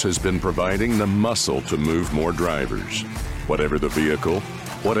Tires has been providing the muscle to move more drivers. Whatever the vehicle,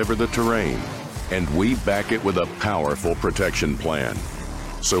 whatever the terrain, and we back it with a powerful protection plan.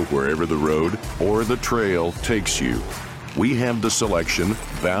 So wherever the road or the trail takes you, we have the selection,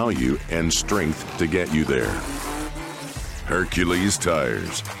 value, and strength to get you there. Hercules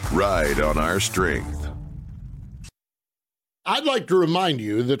Tires. Ride on our strength. I'd like to remind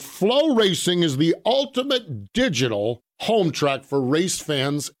you that Flow Racing is the ultimate digital home track for race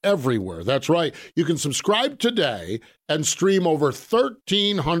fans everywhere. That's right. You can subscribe today and stream over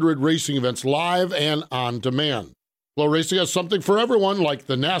 1,300 racing events live and on demand. Flow Racing has something for everyone, like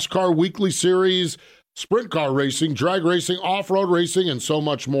the NASCAR Weekly Series, sprint car racing, drag racing, off-road racing, and so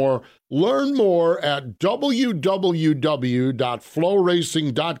much more. Learn more at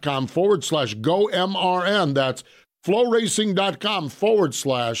www.flowracing.com/GoMRN. That's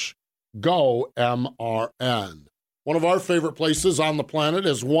flowracing.com/GoMRN. One of our favorite places on the planet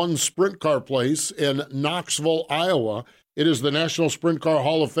is one sprint car place in Knoxville, Iowa. It is the National Sprint Car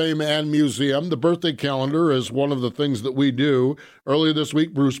Hall of Fame and Museum. The birthday calendar is one of the things that we do. Earlier this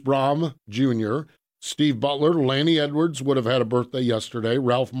week, Bruce Brahm Jr., Steve Butler, Lanny Edwards would have had a birthday yesterday,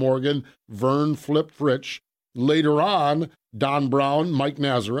 Ralph Morgan, Vern Flip Fritsch. Later on, Don Brown, Mike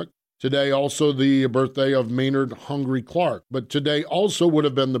Nazarek. Today also the birthday of Maynard Hungry Clark. But today also would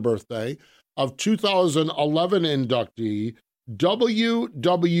have been the birthday of 2011 inductee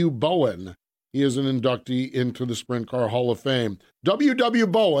W.W. Bowen. He is an inductee into the Sprint Car Hall of Fame. W.W.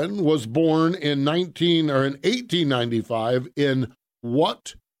 Bowen was born in 1895 in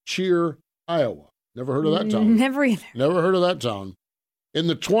What Cheer, Iowa. Never heard of that town. Never either. Never heard of that town. In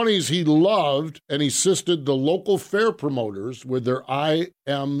the 1920s, he loved and assisted the local fair promoters with their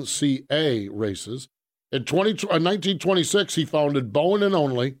IMCA races. In 1926, he founded Bowen and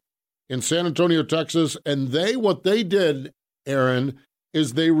Only in San Antonio, Texas, and what they did, Aaron,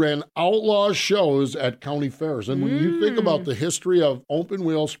 is they ran outlaw shows at county fairs. And when you think about the history of open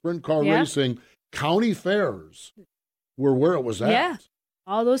wheel sprint car racing, county fairs were where it was at. Yeah,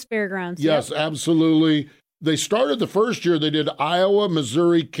 all those fairgrounds. Yes, absolutely. They started the first year, they did Iowa,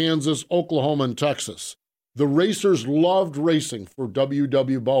 Missouri, Kansas, Oklahoma, and Texas. The racers loved racing for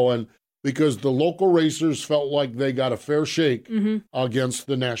W.W. Bowen because the local racers felt like they got a fair shake against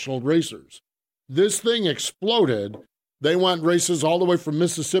the national racers. This thing exploded They went races all the way from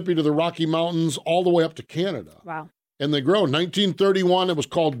Mississippi to the Rocky Mountains, all the way up to Canada. Wow. And they grow. 1931, it was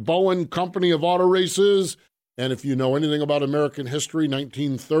called Bowen Company of Auto Races. And if you know anything about American history,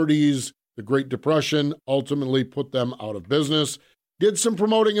 1930s, the Great Depression ultimately put them out of business. Did some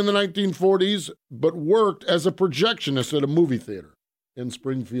promoting in the 1940s, but worked as a projectionist at a movie theater in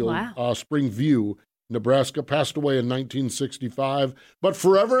Springview, Nebraska. Passed away in 1965, but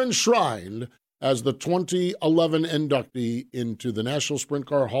forever enshrined as the 2011 inductee into the National Sprint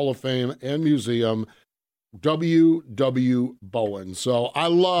Car Hall of Fame and Museum, W. Bowen. So I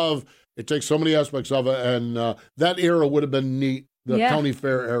love, it takes so many aspects of it, and that era would have been neat. The county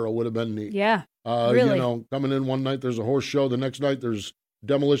fair era would have been neat. Yeah, really. You know, coming in one night, there's a horse show. The next night, there's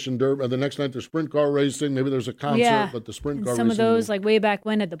demolition derby. The next night, there's sprint car racing. Maybe there's a concert, but the sprint car some racing. Some of those, like way back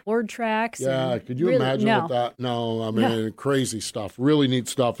when, at the board tracks. Yeah, could you imagine what that? No, I mean, crazy stuff. Really neat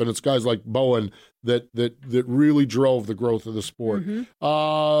stuff. And it's guys like Bowen that really drove the growth of the sport.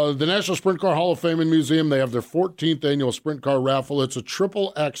 Mm-hmm. The National Sprint Car Hall of Fame and Museum, they have their 14th annual sprint car raffle. It's a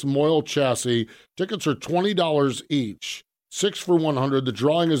Triple X Moyle chassis. Tickets are $20 each. 6 for $100. The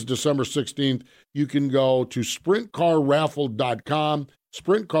drawing is December 16th. You can go to sprintcarraffle.com,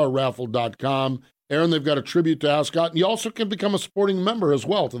 sprintcarraffle.com. Aaron, they've got a tribute to Ascot, and you also can become a supporting member as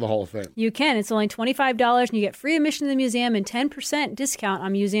well to the Hall of Fame. You can. It's only $25, and you get free admission to the museum and 10% discount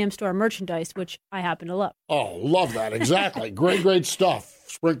on museum store merchandise, which I happen to love. Oh, love that. Exactly. Great stuff.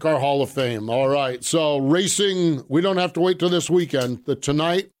 Sprint Car Hall of Fame. All right. So racing, we don't have to wait till this weekend.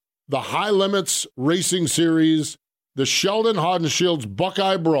 Tonight, the High Limits Racing Series, the Sheldon Haudensschild's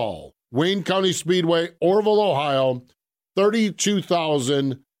Buckeye Brawl, Wayne County Speedway, Orville, Ohio,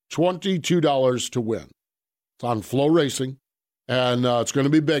 $32,022 to win. It's on Flow Racing, and it's going to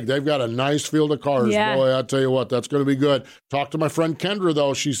be big. They've got a nice field of cars. Yeah. Boy, I tell you what, that's going to be good. Talked to my friend Kendra,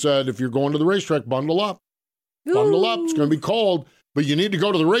 though. She said, if you're going to the racetrack, bundle up. Ooh. Bundle up. It's going to be cold, but you need to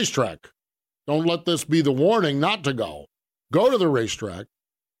go to the racetrack. Don't let this be the warning not to go. Go to the racetrack.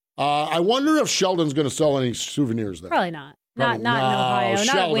 I wonder if Sheldon's going to sell any souvenirs there. Probably not. Not in Ohio.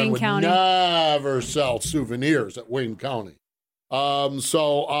 Sheldon not at Wayne County. Never sell souvenirs at Wayne County. Go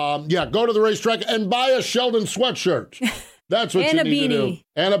to the racetrack and buy a Sheldon sweatshirt. That's what you need to do.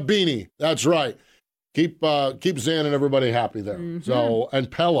 And a beanie. That's right. Keep Zan and everybody happy there. Mm-hmm. So,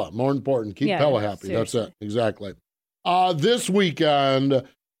 and Pella, more important, keep Pella happy. Seriously. That's it. Exactly. This weekend,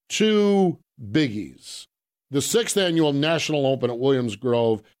 2 biggies. The 6th annual National Open at Williams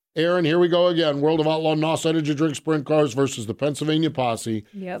Grove. Aaron, here we go again. World of Outlaw NOS Energy Drink Sprint Cars versus the Pennsylvania Posse.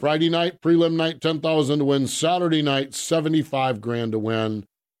 Yep. Friday night, prelim night, $10,000 to win. Saturday night, $75,000 to win.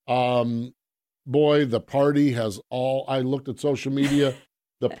 Boy, the party has I looked at social media.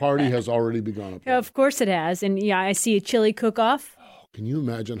 The party has already begun. Of course it has. And yeah, I see a chili cook-off. Oh, can you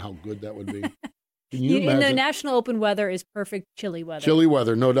imagine how good that would be? Can you imagine? The National Open weather is perfect chili weather. Chili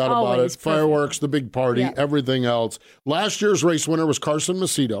weather, no doubt Always about it. perfect. Fireworks, the big party, everything else. Last year's race winner was Carson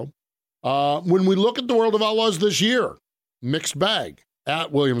Macedo. When we look at the World of Outlaws this year, mixed bag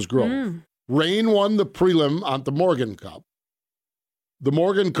at Williams Grove. Rain won the prelim on the Morgan Cup. The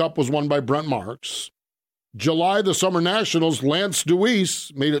Morgan Cup was won by Brent Marks. July, the Summer Nationals, Lance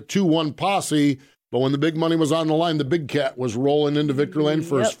Deweese made it 2-1 Posse, but when the big money was on the line, the big cat was rolling into victory lane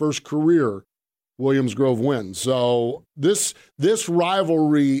for his first career Williams Grove win. So this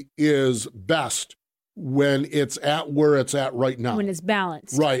rivalry is best when it's at where it's at right now. When it's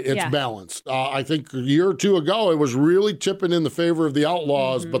balanced. Right, it's balanced. I think a year or two ago, it was really tipping in the favor of the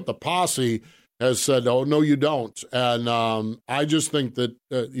Outlaws, but the Posse has said, oh, no, you don't. And I just think that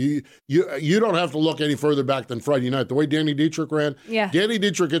you don't have to look any further back than Friday night. The way Danny Dietrich ran, Danny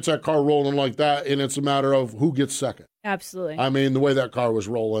Dietrich gets that car rolling like that, and it's a matter of who gets second. Absolutely. I mean, the way that car was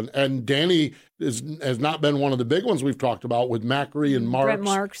rolling. And Danny has not been one of the big ones we've talked about with Macri and Marks. Brent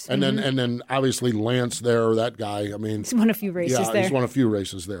Marks. And then obviously Lance there, that guy. I mean, he's won a few races there. He's won a few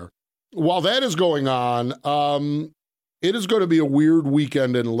races there. While that is going on, it is going to be a weird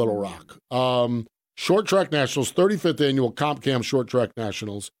weekend in Little Rock. Short Track Nationals, 35th Annual Comp Cam Short Track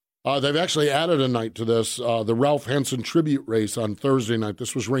Nationals. They've actually added a night to this, the Ralph Henson Tribute Race on Thursday night.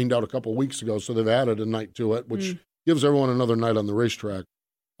 This was rained out a couple weeks ago, so they've added a night to it, which gives everyone another night on the racetrack.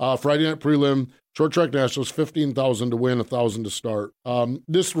 Friday night prelim, Short Track Nationals, $15,000 to win, $1,000 to start.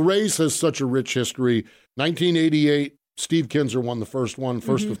 This race has such a rich history. 1988, Steve Kinzer won the first one,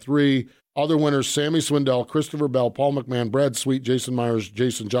 first of 3. Other winners, Sammy Swindell, Christopher Bell, Paul McMahon, Brad Sweet, Jason Myers,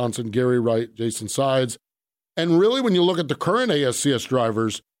 Jason Johnson, Gary Wright, Jason Sides. And really, when you look at the current ASCS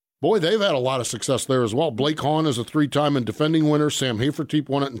drivers, boy, they've had a lot of success there as well. Blake Hahn is a 3-time and defending winner. Sam Haferteep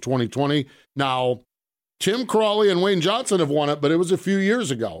won it in 2020. Now, Tim Crawley and Wayne Johnson have won it, but it was a few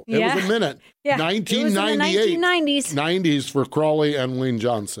years ago. It was a minute. Yeah. 1998. 1990s. 90s for Crawley and Wayne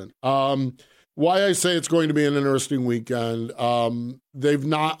Johnson. Why I say it's going to be an interesting weekend, they've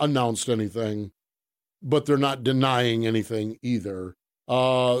not announced anything, but they're not denying anything either.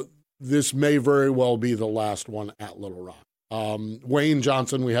 This may very well be the last one at Little Rock. Wayne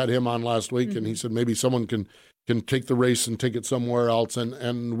Johnson, we had him on last week, and he said maybe someone can take the race and take it somewhere else,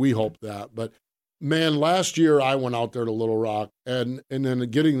 and we hope that. But, man, last year I went out there to Little Rock, and then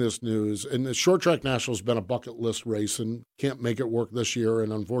getting this news, and the Short Track National has been a bucket list race and can't make it work this year,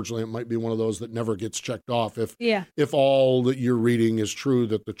 and unfortunately it might be one of those that never gets checked off if all that you're reading is true,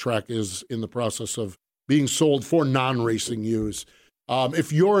 that the track is in the process of being sold for non-racing use.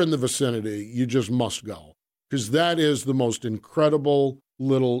 If you're in the vicinity, you just must go, because that is the most incredible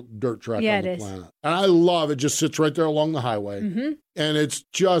little dirt track on the planet. And I love it. Just sits right there along the highway. And it's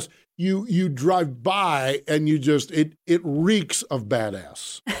just, you drive by and you just, it reeks of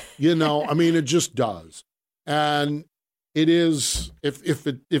badass. I mean, it just does. And it is,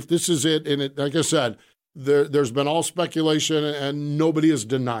 if this is it, and it, like I said, there's been all speculation and nobody is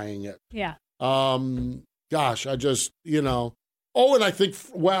denying it. Yeah. Gosh, I just, Oh, and I think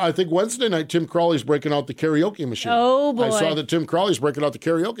Wednesday night, Tim Crawley's breaking out the karaoke machine. Oh, boy. I saw that Tim Crawley's breaking out the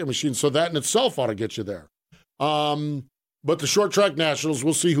karaoke machine, so that in itself ought to get you there. But the Short Track Nationals,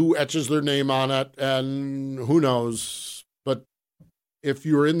 we'll see who etches their name on it, and who knows. But if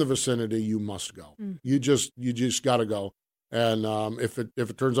you're in the vicinity, you must go. You just got to go. And if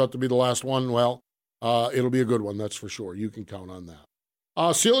it turns out to be the last one, well, it'll be a good one, that's for sure. You can count on that.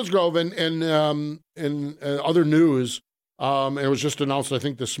 Selinsgrove and other news, it was just announced, I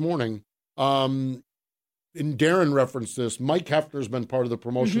think, this morning. And Daryn referenced this. Mike Hefner's been part of the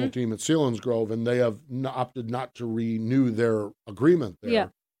promotional team at Selinsgrove, and they have opted not to renew their agreement there.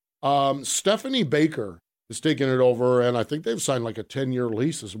 Yeah. Stephanie Baker is taking it over, and I think they've signed like a 10-year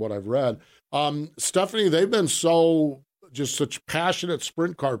lease is what I've read. Stephanie, they've been such passionate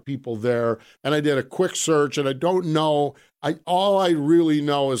sprint car people there, and I did a quick search, and I don't know. All I really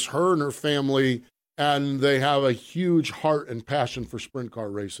know is her and her family, and they have a huge heart and passion for sprint car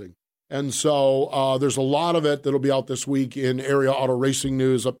racing. And so there's a lot of it that'll be out this week in Area Auto Racing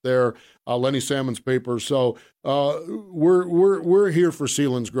News up there, Lenny Salmon's paper. So we're here for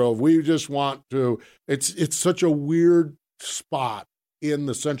Selinsgrove. We just want to. It's such a weird spot in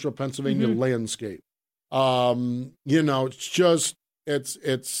the central Pennsylvania landscape. It's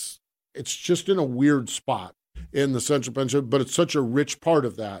just in a weird spot in the central Pennsylvania, but it's such a rich part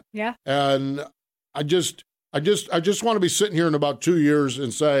of that. Yeah. And I just want to be sitting here in about 2 years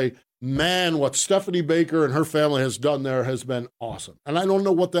and say, man, what Stephanie Baker and her family has done there has been awesome. And I don't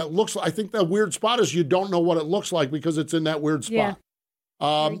know what that looks like. I think that weird spot is you don't know what it looks like because it's in that weird spot.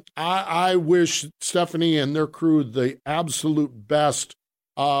 Yeah. I wish Stephanie and their crew the absolute best.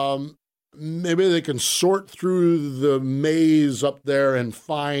 Maybe they can sort through the maze up there and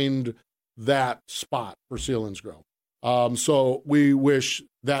find that spot for Selinsgrove. So we wish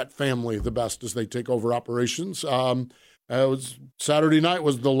that family the best as they take over operations. Saturday night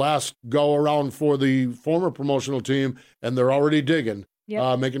was the last go around for the former promotional team, and they're already digging,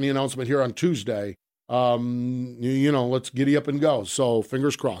 making the announcement here on Tuesday. Let's giddy up and go. So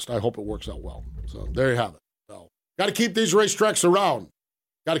fingers crossed. I hope it works out well. So there you have it. So got to keep these racetracks around.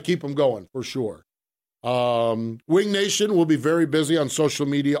 Got to keep them going for sure. Wing Nation will be very busy on social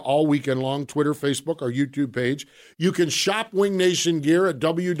media all weekend long, Twitter, Facebook, our YouTube page. You can shop Wing Nation gear at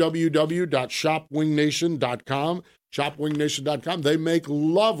www.shopwingnation.com. ShopWingNation.com. They make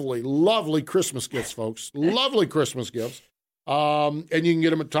lovely, lovely Christmas gifts, folks. Lovely Christmas gifts. And you can get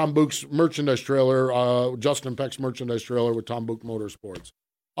them at Tom Book's merchandise trailer, Justin Peck's merchandise trailer with Tom Book Motorsports.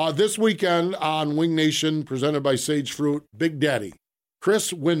 This weekend on Wing Nation, presented by Sage Fruit, Big Daddy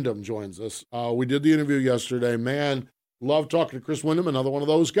Chris Windham joins us. We did the interview yesterday. Man, love talking to Chris Windham, another one of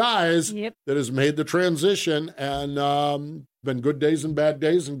those guys that has made the transition and been good days and bad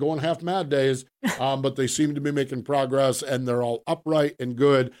days and going half mad days, but they seem to be making progress, and they're all upright and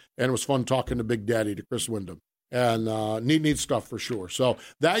good, and it was fun talking to Big Daddy, to Chris Windham. And neat stuff for sure. So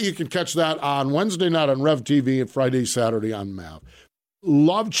that you can catch that on Wednesday night on Rev TV and Friday, Saturday on MAV.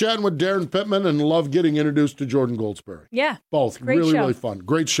 Love chatting with Daryn Pittman and love getting introduced to Jordan Goldesberry. Yeah. Both. Really fun.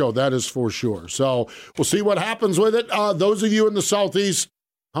 Great show. That is for sure. So we'll see what happens with it. Those of you in the Southeast,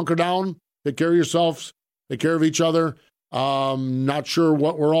 hunker down, take care of yourselves, take care of each other. Not sure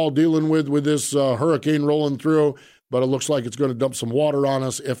what we're all dealing with this hurricane rolling through, but it looks like it's going to dump some water on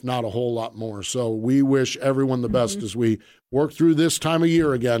us, if not a whole lot more. So we wish everyone the best as we work through this time of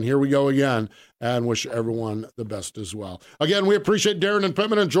year again. Here we go again, and wish everyone the best as well. Again, we appreciate Daryn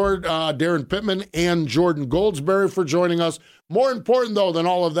Pittman and Daryn Pittman and Jordan Goldesberry for joining us. More important, though, than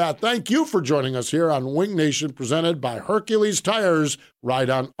all of that, thank you for joining us here on Wing Nation, presented by Hercules Tires. Ride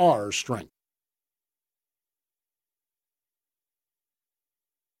on our strength.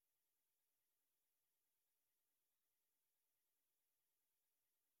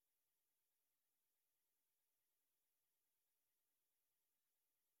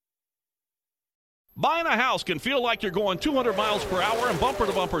 Buying a house can feel like you're going 200 miles per hour in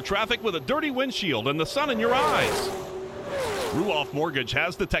bumper-to-bumper traffic with a dirty windshield and the sun in your eyes. Ruoff Mortgage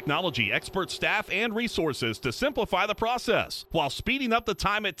has the technology, expert staff, and resources to simplify the process while speeding up the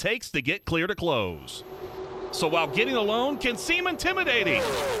time it takes to get clear to close. So while getting a loan can seem intimidating,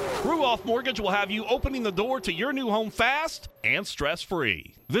 Ruoff Mortgage will have you opening the door to your new home fast and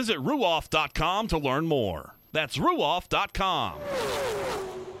stress-free. Visit ruoff.com to learn more. That's ruoff.com.